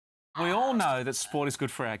We all know that sport is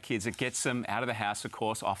good for our kids. It gets them out of the house, of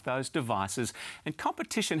course, off those devices. And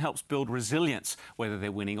competition helps build resilience, whether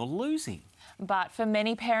they're winning or losing. But for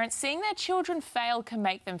many parents, seeing their children fail can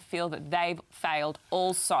make them feel that they've failed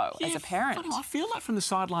also as a parent. I feel that from the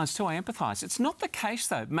sidelines too. I empathise. It's not the case,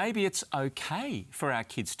 though. Maybe it's okay for our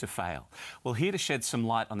kids to fail. Well, here to shed some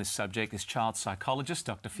light on this subject is child psychologist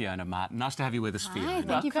Dr. Fiona Martin. Nice to have you with us, Fiona. Hi,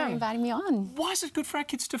 thank you for inviting me on. Why is it good for our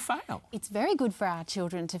kids to fail? It's very good for our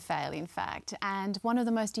children to fail, in fact. And one of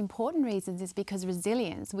the most important reasons is because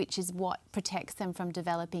resilience, which is what protects them from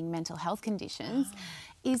developing mental health conditions,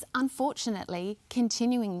 is unfortunately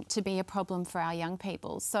continuing to be a problem for our young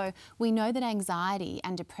people. So we know that anxiety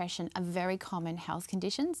and depression are very common health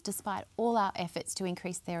conditions, despite all our efforts to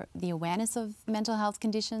increase the awareness of mental health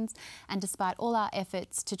conditions, and despite all our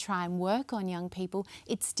efforts to try and work on young people,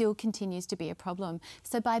 it still continues to be a problem.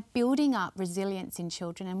 So by building up resilience in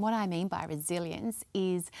children, and what I mean by resilience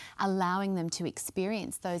is allowing them to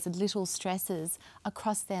experience those little stresses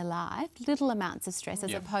across their life, little amounts of stress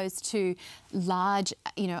as opposed to large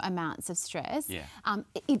amounts of stress,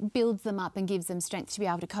 it builds them up and gives them strength to be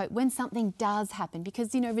able to cope when something does happen.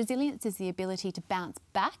 Because, resilience is the ability to bounce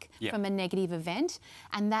back from a negative event,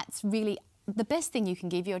 and that's really the best thing you can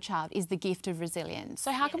give your child is the gift of resilience.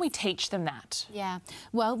 So how can we teach them that? Yeah,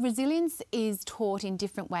 well, resilience is taught in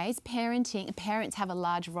different ways. Parents have a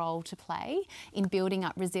large role to play in building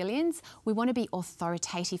up resilience. We want to be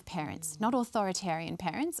authoritative parents, not authoritarian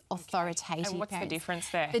parents, authoritative parents. And what's the difference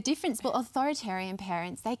there? The difference, well, authoritarian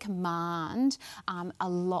parents, they command a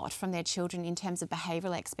lot from their children in terms of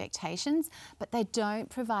behavioural expectations, but they don't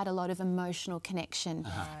provide a lot of emotional connection.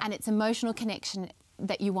 And it's emotional connection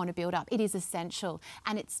that you want to build up. It is essential,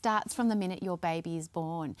 and it starts from the minute your baby is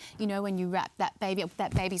born. When you wrap that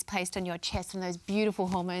baby's placed on your chest, and those beautiful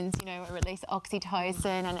hormones, release oxytocin,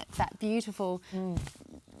 and it's that beautiful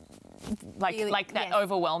like that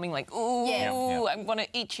overwhelming, ooh, I want to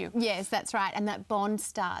eat you. Yes, that's right. And that bond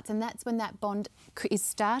starts, and that's when that bond is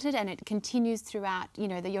started, and it continues throughout,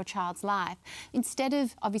 your child's life. Instead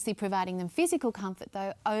of obviously providing them physical comfort,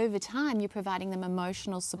 though, over time you're providing them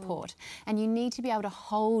emotional support, and you need to be able to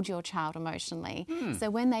hold your child emotionally. So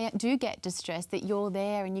when they do get distressed, that you're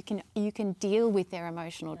there and you can deal with their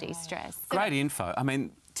emotional distress. Great info. I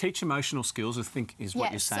mean, teach emotional skills, I think, is what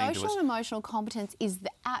you're saying to us. Social and emotional competence is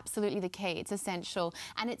absolutely the key. It's essential,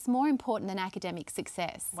 and it's more important than academic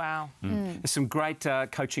success. Wow. There's some great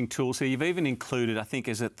coaching tools here. You've even included, I think,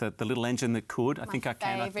 is it the little engine that could? I think I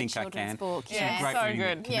can. I think I can. Book. Yeah, so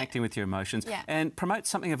good. Connecting with your emotions, and promote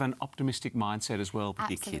something of an optimistic mindset as well with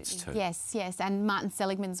your kids too. Yes, yes. And Martin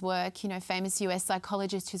Seligman's work, famous US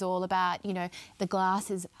psychologist, who's all about, the glass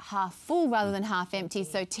is half full rather than half empty.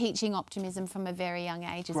 So teaching optimism from a very young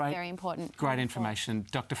age is very important. Great information.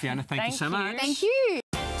 Dr. Fiona, thank you so much. Thank you.